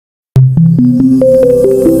And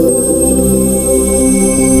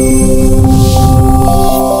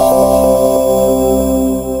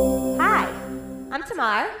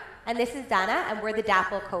this is Donna, and we're the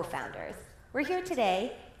Dapple co-founders. We're here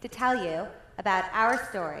today to tell you about our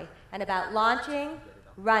story and about launching,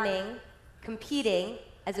 running, competing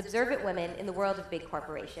as observant women in the world of big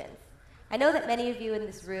corporations. I know that many of you in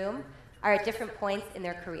this room are at different points in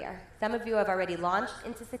their career. Some of you have already launched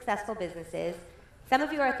into successful businesses. Some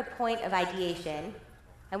of you are at the point of ideation,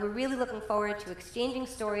 and we're really looking forward to exchanging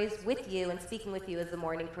stories with you and speaking with you as the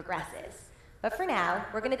morning progresses. But for now,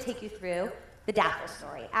 we're going to take you through the Dapple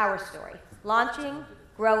story, our story. Launching,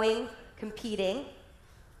 growing, competing,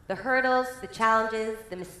 the hurdles, the challenges,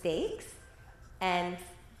 the mistakes, and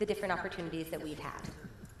the different opportunities that we've had.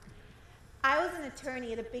 I was an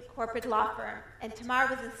attorney at a big corporate law firm, and Tamar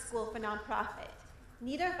was in school for nonprofit.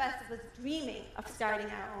 Neither of us was dreaming of starting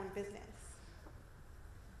our own business.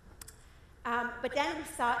 But then we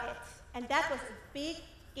saw it, and that was a big,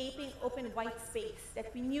 gaping, open white space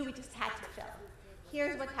that we knew we just had to fill.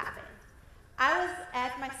 Here's what happened. I was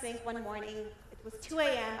at my sink one morning. It was 2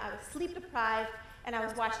 a.m. I was sleep deprived, and I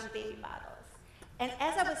was washing baby bottles. And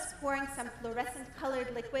as I was pouring some fluorescent colored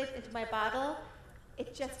liquid into my bottle,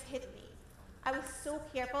 it just hit me. I was so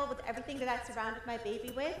careful with everything that I surrounded my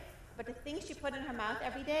baby with, but the things she put in her mouth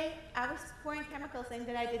every day, I was pouring chemicals in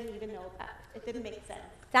that I didn't even know about. It didn't make sense.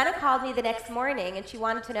 Donna called me the next morning, and she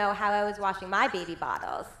wanted to know how I was washing my baby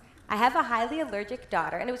bottles. I have a highly allergic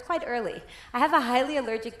daughter, and it was quite early. I have a highly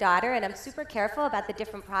allergic daughter, and I'm super careful about the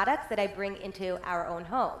different products that I bring into our own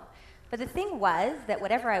home. But the thing was that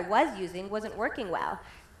whatever I was using wasn't working well.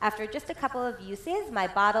 After just a couple of uses, my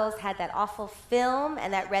bottles had that awful film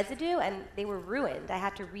and that residue, and they were ruined. I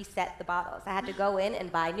had to reset the bottles. I had to go in and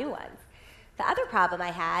buy new ones. The other problem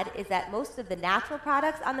I had is that most of the natural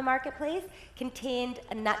products on the marketplace contained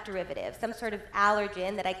a nut derivative, some sort of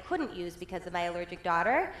allergen that I couldn't use because of my allergic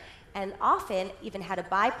daughter, and often even had a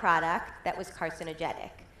byproduct that was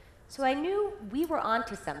carcinogenic. So I knew we were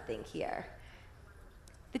onto something here.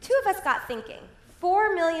 The two of us got thinking.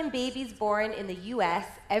 4 million babies born in the US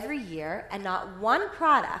every year, and not one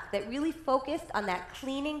product that really focused on that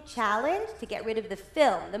cleaning challenge to get rid of the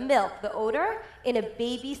film, the milk, the odor, in a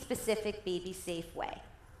baby-specific, baby-safe way.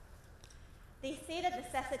 They say that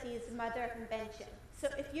necessity is the mother of invention. So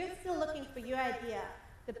if you're still looking for your idea,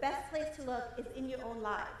 the best place to look is in your own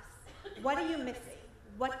lives. What are you missing?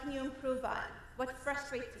 What can you improve on? What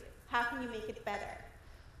frustrates you? How can you make it better?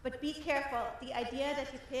 But be careful, the idea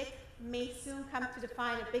that you pick may soon come to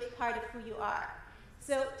define a big part of who you are.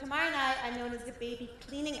 So Tamar and I are known as the baby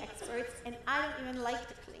cleaning experts, and I don't even like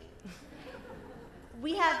to clean.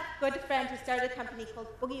 We have a good friend who started a company called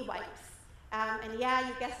Boogie Wipes. And yeah,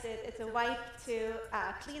 you guessed it, it's a wipe to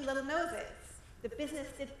clean little noses. The business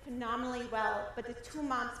did phenomenally well, but the two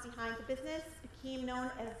moms behind the business became known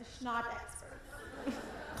as the snot experts.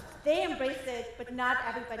 They embraced it, but not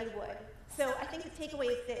everybody would. So I think the takeaway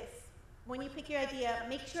is this. When you pick your idea,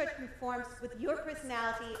 make sure it conforms with your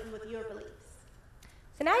personality and with your beliefs.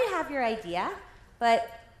 So now you have your idea, but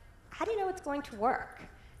how do you know it's going to work?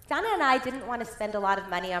 Donna and I didn't want to spend a lot of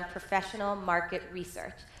money on professional market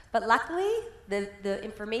research, but luckily, the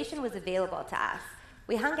information was available to us.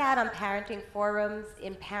 We hung out on parenting forums,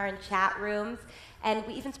 in parent chat rooms, and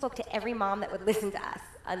we even spoke to every mom that would listen to us.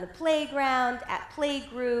 On the playground, at play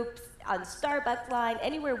groups, on Starbucks line,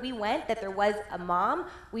 anywhere we went that there was a mom,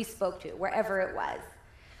 we spoke to, wherever it was.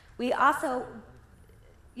 We also,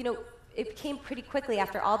 it became pretty quickly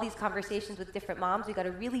after all these conversations with different moms, we got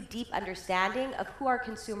a really deep understanding of who our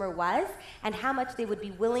consumer was and how much they would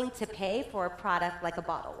be willing to pay for a product like a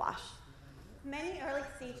bottle wash. Many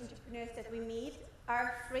early-stage entrepreneurs that we meet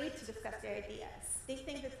are afraid to discuss their ideas. They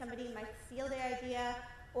think that somebody might steal their idea,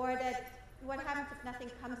 or that what happens if nothing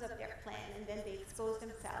comes of their plan, and then they expose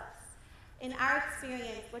themselves. In our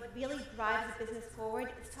experience, what really drives a business forward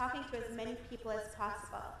is talking to as many people as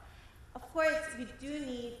possible. Of course, you do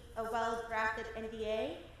need a well-drafted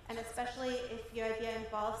NDA, and especially if your idea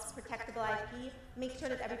involves protectable IP, make sure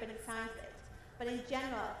that everybody signs it. But in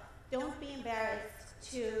general, don't be embarrassed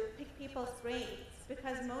to pick people's brains,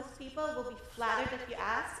 because most people will be flattered if you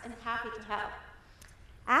ask and happy to help.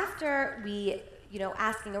 After we,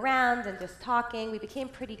 asking around and just talking, we became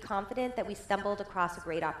pretty confident that we stumbled across a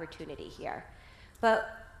great opportunity here.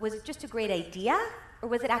 But was it just a great idea, or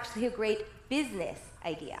was it actually a great business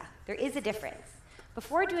idea? There is a difference.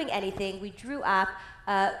 Before doing anything, we drew up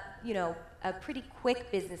a pretty quick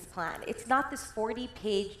business plan. It's not this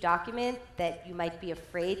 40-page document that you might be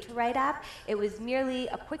afraid to write up. It was merely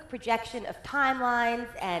a quick projection of timelines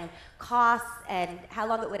and costs and how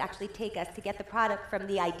long it would actually take us to get the product from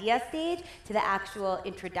the idea stage to the actual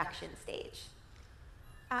introduction stage.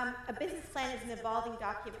 A business plan is an evolving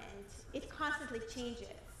document. It constantly changes.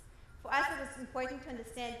 For us, it was important to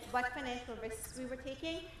understand what financial risks we were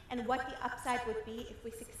taking and what the upside would be if we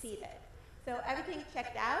succeeded. So everything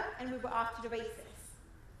checked out, and we were off to the races.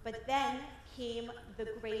 But then came the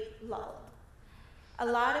great lull. A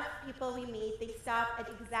lot of people we meet, they stop at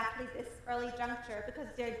exactly this early juncture because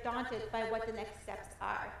they're daunted by what the next steps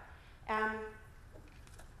are.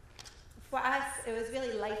 For us, it was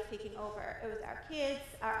really life taking over. It was our kids,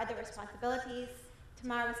 our other responsibilities.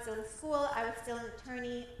 Tamara was still in school, I was still an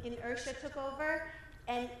attorney. Inertia took over,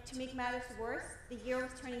 and to make matters worse, the year was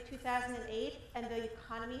turning 2008, and the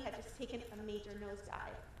economy had just taken a major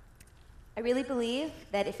nosedive. I really believe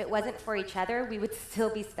that if it wasn't for each other, we would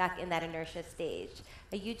still be stuck in that inertia stage.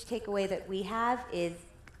 A huge takeaway that we have is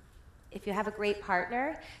if you have a great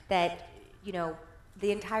partner, that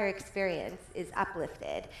the entire experience is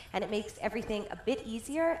uplifted, and it makes everything a bit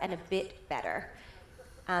easier and a bit better.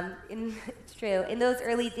 It's true. In those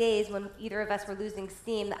early days when either of us were losing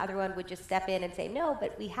steam, the other one would just step in and say, no,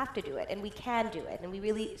 but we have to do it, and we can do it. And we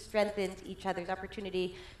really strengthened each other's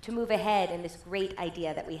opportunity to move ahead in this great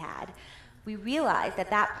idea that we had. We realized at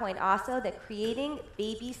that point also that creating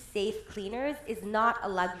baby-safe cleaners is not a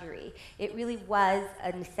luxury. It really was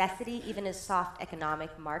a necessity, even in a soft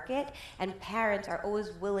economic market, and parents are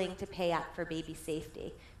always willing to pay up for baby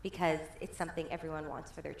safety because it's something everyone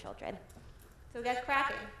wants for their children. So we got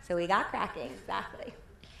cracking. So we got cracking, exactly.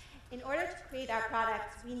 In order to create our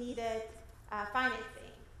products, we needed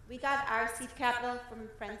financing. We got our seed capital from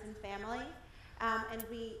friends and family, and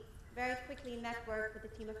we very quickly networked with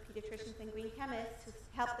a team of pediatricians and green chemists who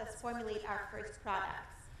helped us formulate our first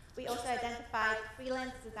products. We also identified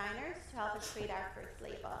freelance designers to help us create our first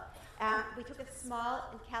label. We took a small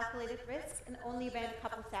and calculated risk and only ran a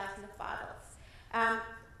couple thousand of bottles.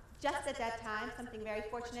 Just at that time, something very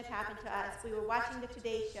fortunate happened to us. We were watching the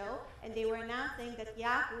Today Show, and they were announcing that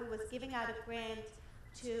Yahoo was giving out a grant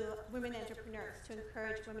to women entrepreneurs to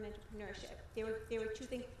encourage women entrepreneurship. They were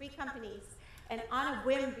choosing 3 companies, and on a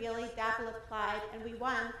whim, really, Dapple applied, and we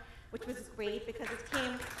won, which was great because it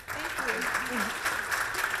came. Thank you.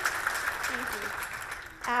 Thank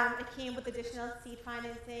you. It came with additional seed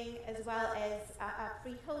financing as well as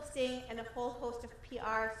free hosting and a whole host of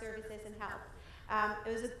PR services and help.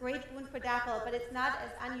 It was a great boon for Dapple, but it's not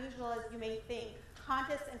as unusual as you may think.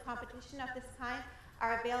 Contests and competition of this kind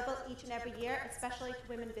are available each and every year, especially to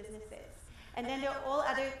women businesses. And then there are all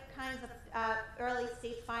other kinds of early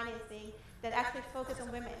stage financing that actually focus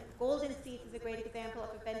on women. Golden Seeds is a great example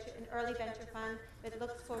of an early venture fund that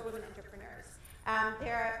looks for women entrepreneurs.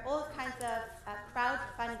 There are all kinds of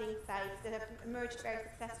crowdfunding sites that have emerged very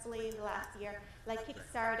successfully in the last year, like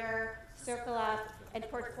Kickstarter, Circle Up, and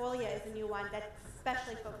Portfolio is a new one that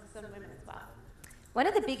especially focuses on women as well. One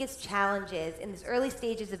of the biggest challenges in these early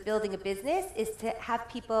stages of building a business is to have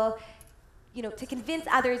people, to convince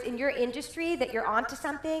others in your industry that you're onto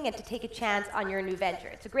something and to take a chance on your new venture.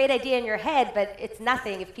 It's a great idea in your head, but it's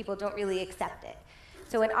nothing if people don't really accept it.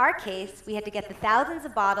 So in our case, we had to get the thousands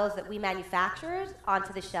of bottles that we manufactured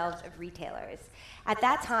onto the shelves of retailers. At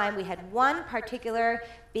that time, we had one particular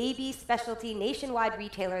baby specialty nationwide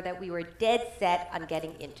retailer that we were dead set on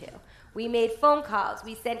getting into. We made phone calls,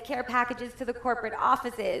 we sent care packages to the corporate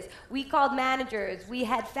offices, we called managers, we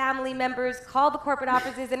had family members call the corporate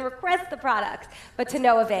offices and request the products, but to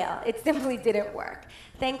no avail. It simply didn't work.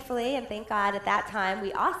 Thankfully, and thank God, at that time,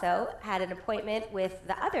 we also had an appointment with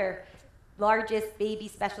the other largest baby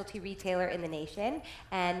specialty retailer in the nation,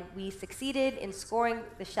 and we succeeded in scoring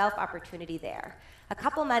the shelf opportunity there. A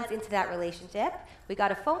couple months into that relationship, we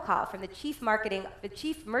got a phone call from the chief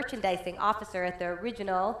merchandising officer at the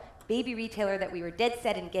original baby retailer that we were dead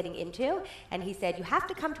set in getting into, and he said, you have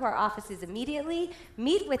to come to our offices immediately,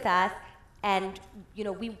 meet with us, and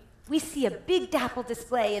we see a big Dapple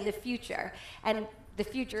display in the future, and the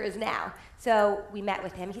future is now. So we met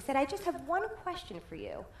with him. He said, I just have one question for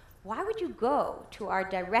you. Why would you go to our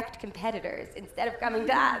direct competitors instead of coming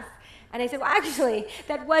to us? And I said, well, actually,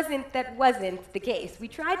 that wasn't the case. We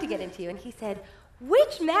tried to get into you. And he said,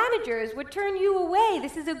 which managers would turn you away?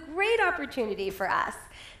 This is a great opportunity for us.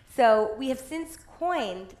 So we have since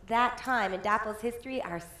coined that time in Dapple's history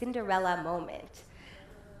our Cinderella moment.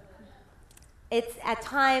 It's at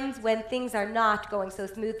times when things are not going so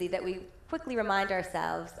smoothly that we quickly remind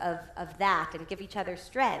ourselves of that and give each other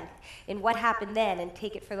strength in what happened then and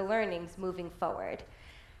take it for the learnings moving forward.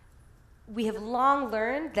 We have long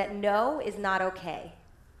learned that no is not okay.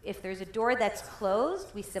 If there's a door that's closed,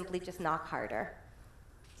 we simply just knock harder.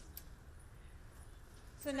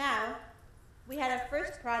 So now, we had our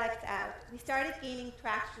first product out. We started gaining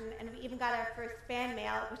traction, and we even got our first fan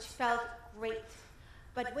mail, which felt great.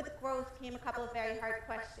 But with growth came a couple of very hard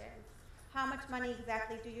questions. How much money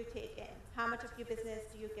exactly do you take in? How much of your business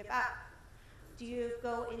do you give up? Do you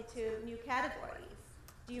go into new categories?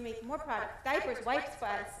 Do you make more products? Diapers, wipes for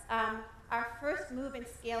us. Our first move in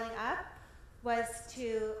scaling up was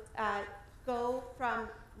to go from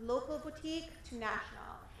local boutique to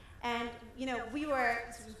national. And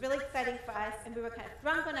this was really exciting for us, and we were kind of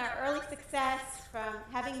drunk on our early success from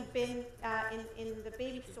having been in the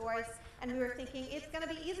baby stores, and we were thinking it's going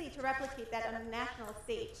to be easy to replicate that on a national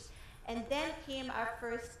stage. And then came our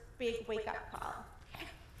first big wake-up call.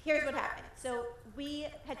 Here's what happened. So we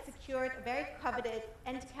had secured a very coveted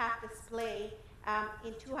end-cap display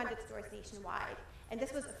in 200 stores nationwide. And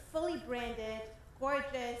this was a fully branded,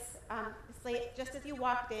 gorgeous display just as you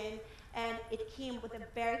walked in, and it came with a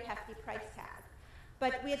very hefty price tag.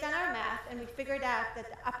 But we had done our math, and we figured out that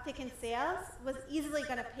the uptick in sales was easily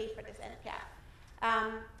going to pay for this end cap.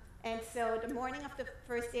 And so the morning of the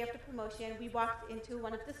first day of the promotion, we walked into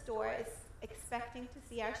one of the stores expecting to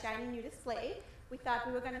see our shiny new display. We thought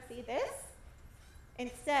we were going to see this.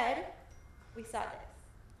 Instead, we saw this.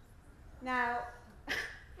 Now,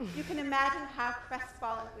 you can imagine how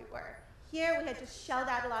crestfallen we were. Here, we had just shelled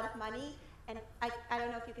out a lot of money, and I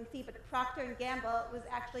don't know if you can see, but Procter & Gamble was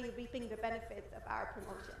actually reaping the benefits of our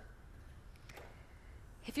promotion.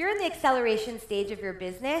 If you're in the acceleration stage of your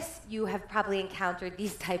business, you have probably encountered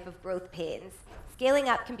these type of growth pains. Scaling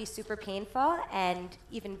up can be super painful and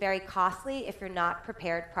even very costly if you're not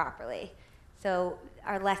prepared properly. So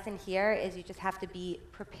our lesson here is you just have to be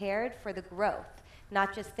prepared for the growth.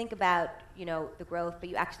 Not just think about, the growth, but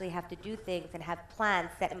you actually have to do things and have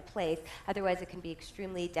plans set in place. Otherwise, it can be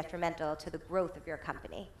extremely detrimental to the growth of your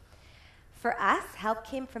company. For us, help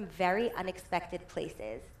came from very unexpected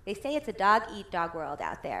places. They say it's a dog-eat-dog world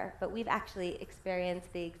out there, but we've actually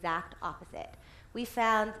experienced the exact opposite. We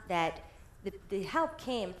found that the help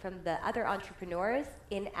came from the other entrepreneurs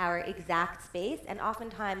in our exact space, and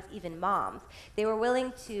oftentimes even moms. They were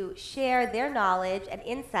willing to share their knowledge and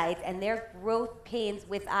insights and their growth pains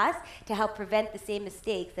with us to help prevent the same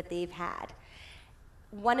mistakes that they've had.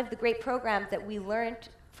 One of the great programs that we learned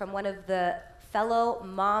from one of the fellow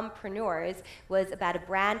mompreneurs was about a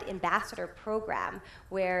brand ambassador program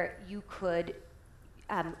where you could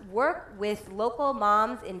work with local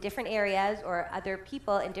moms in different areas or other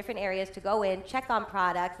people in different areas to go in, check on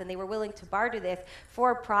products, and they were willing to barter this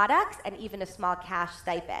for products and even a small cash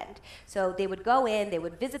stipend. So they would go in, they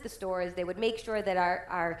would visit the stores, they would make sure that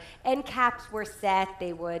our end caps were set,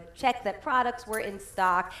 they would check that products were in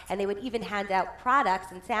stock, and they would even hand out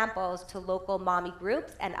products and samples to local mommy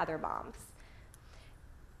groups and other moms.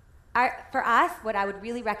 For us, what I would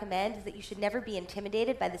really recommend is that you should never be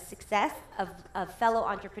intimidated by the success of fellow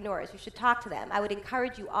entrepreneurs. You should talk to them. I would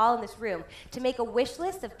encourage you all in this room to make a wish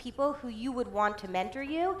list of people who you would want to mentor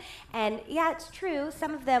you. And yeah, it's true,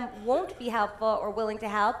 some of them won't be helpful or willing to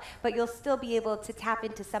help, but you'll still be able to tap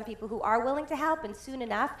into some people who are willing to help, and soon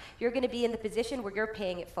enough, you're going to be in the position where you're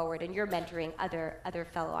paying it forward and you're mentoring other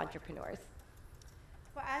fellow entrepreneurs.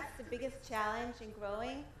 For us, the biggest challenge in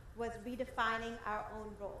growing was redefining our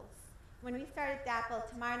own roles. When we started Dapple,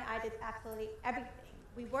 Tamar and I did absolutely everything.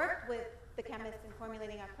 We worked with the chemists in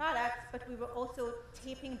formulating our products, but we were also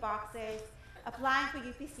taping boxes, applying for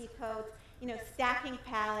UPC codes, stacking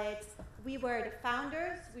pallets. We were the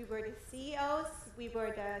founders, we were the CEOs, we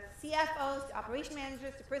were the CFOs, the operation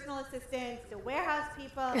managers, the personal assistants, the warehouse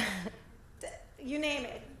people, you name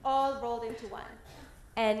it, all rolled into one.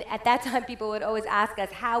 And at that time, people would always ask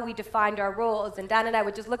us how we defined our roles. And Don and I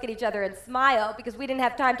would just look at each other and smile because we didn't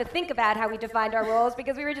have time to think about how we defined our roles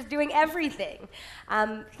because we were just doing everything.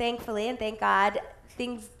 Thankfully, and thank God,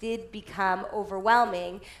 things did become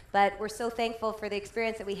overwhelming. But we're so thankful for the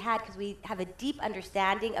experience that we had because we have a deep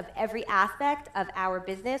understanding of every aspect of our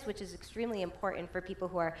business, which is extremely important for people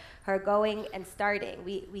who are going and starting.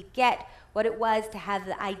 We get what it was to have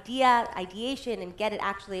the ideation, and get it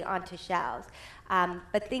actually onto shelves.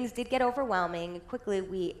 But things did get overwhelming. Quickly,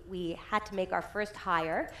 we had to make our first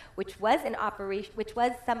hire, which was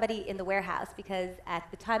somebody in the warehouse, because at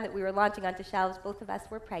the time that we were launching onto shelves, both of us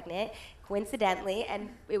were pregnant, coincidentally, and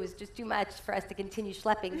it was just too much for us to continue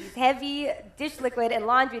schlepping these heavy dish liquid and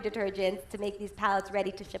laundry detergents to make these pallets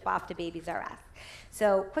ready to ship off to Babies R Us.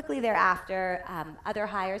 So quickly thereafter, other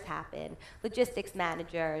hires happen, logistics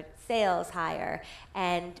manager, sales hire,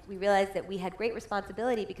 and we realized that we had great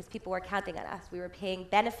responsibility because people were counting on us. We were paying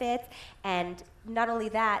benefits, and not only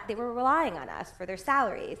that, they were relying on us for their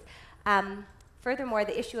salaries. Furthermore,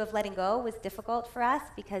 the issue of letting go was difficult for us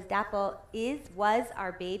because Dapple was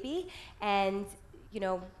our baby, and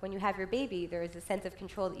when you have your baby, there is a sense of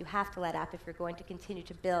control that you have to let up if you're going to continue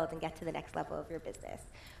to build and get to the next level of your business.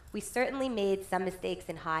 We certainly made some mistakes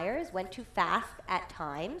in hires, went too fast at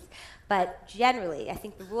times, but generally, I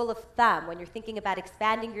think the rule of thumb when you're thinking about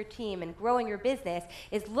expanding your team and growing your business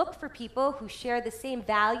is look for people who share the same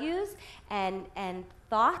values and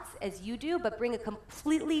thoughts as you do, but bring a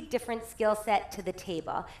completely different skill set to the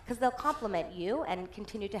table, because they'll complement you and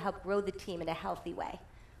continue to help grow the team in a healthy way.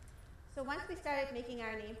 So once we started making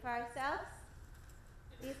our name for ourselves,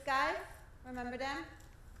 these guys, remember them?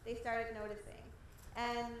 They started noticing.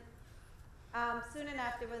 And soon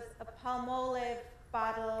enough, there was a Palmolive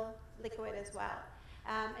bottle liquid as well.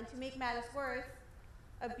 And to make matters worse,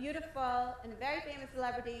 a beautiful and very famous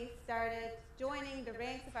celebrity started joining the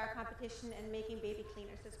ranks of our competition and making baby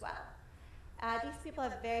cleaners as well. These people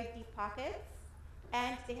have very deep pockets,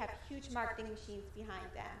 and they have huge marketing machines behind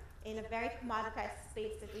them in a very commoditized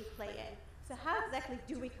space that we play in. So how exactly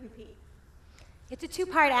do we compete? It's a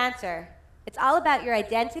two-part answer. It's all about your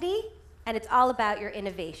identity, and it's all about your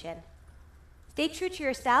innovation. Stay true to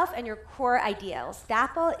yourself and your core ideals.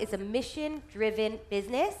 Dapple is a mission-driven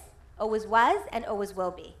business, always was and always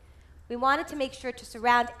will be. We wanted to make sure to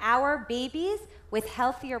surround our babies with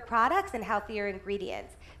healthier products and healthier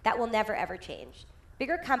ingredients. That will never, ever change.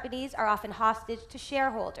 Bigger companies are often hostage to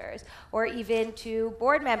shareholders or even to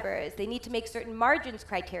board members. They need to make certain margins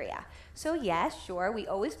criteria. So yes, sure, we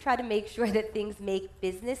always try to make sure that things make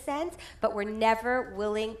business sense, but we're never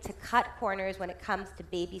willing to cut corners when it comes to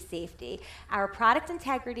baby safety. Our product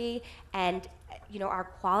integrity and our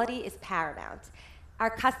quality is paramount. Our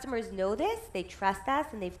customers know this, they trust us,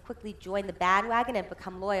 and they've quickly joined the bandwagon and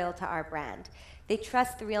become loyal to our brand. They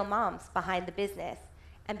trust the real moms behind the business.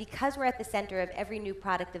 And because we're at the center of every new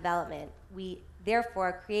product development, we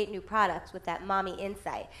therefore create new products with that mommy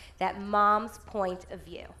insight, that mom's point of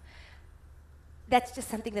view. That's just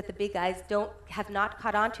something that the big guys have not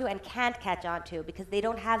caught on to and can't catch on to because they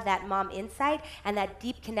don't have that mom insight and that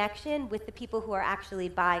deep connection with the people who are actually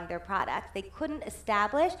buying their products. They couldn't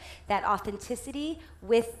establish that authenticity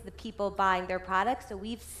with the people buying their products, so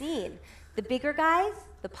we've seen the bigger guys,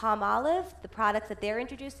 the Palmolive, the products that they're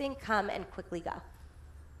introducing come and quickly go.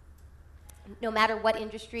 No matter what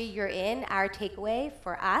industry you're in, our takeaway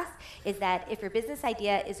for us is that if your business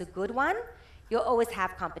idea is a good one, you'll always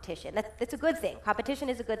have competition. That's a good thing. Competition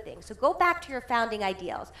is a good thing. So go back to your founding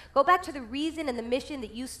ideals. Go back to the reason and the mission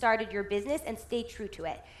that you started your business and stay true to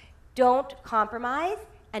it. Don't compromise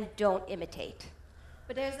and don't imitate.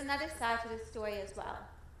 But there's another side to the story as well.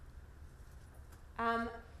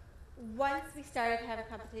 Once we started having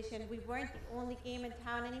competition, we weren't the only game in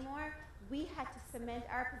town anymore. We had to cement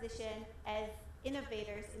our position as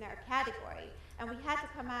innovators in our category, and we had to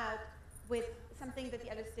come out with something that the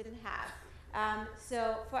others didn't have.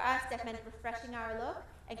 So for us, that meant refreshing our look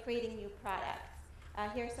and creating new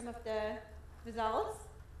products. Here are some of the results.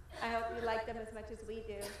 I hope you like them as much as we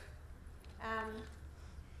do.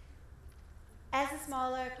 As a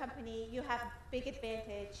smaller company, you have a big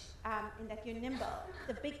advantage in that you're nimble.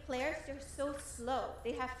 The big players, they're so slow.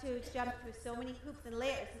 They have to jump through so many hoops and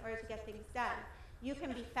layers in order to get things done. You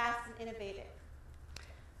can be fast and innovative.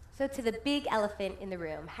 So to the big elephant in the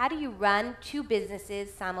room, how do you run two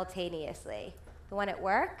businesses simultaneously? The one at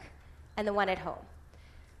work and the one at home.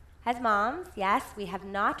 As moms, yes, we have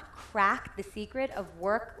not cracked the secret of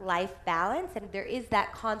work-life balance, and there is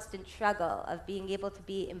that constant struggle of being able to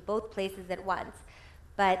be in both places at once.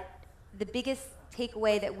 But the biggest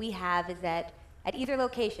takeaway that we have is that at either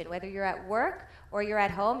location, whether you're at work or you're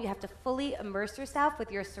at home, you have to fully immerse yourself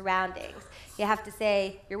with your surroundings. You have to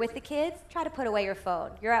say, you're with the kids, try to put away your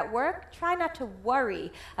phone. You're at work, try not to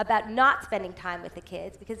worry about not spending time with the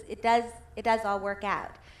kids, because it does all work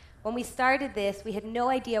out. When we started this, we had no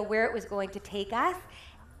idea where it was going to take us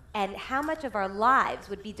and how much of our lives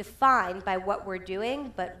would be defined by what we're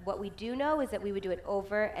doing, but what we do know is that we would do it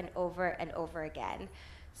over and over and over again.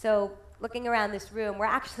 So looking around this room, we're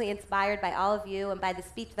actually inspired by all of you and by the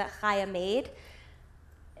speech that Chaya made.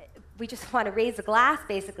 We just want to raise a glass,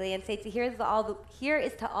 basically, and say, here is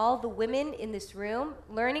to all the women in this room,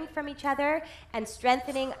 learning from each other and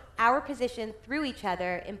strengthening our position through each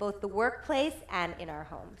other in both the workplace and in our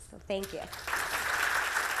homes. So thank you.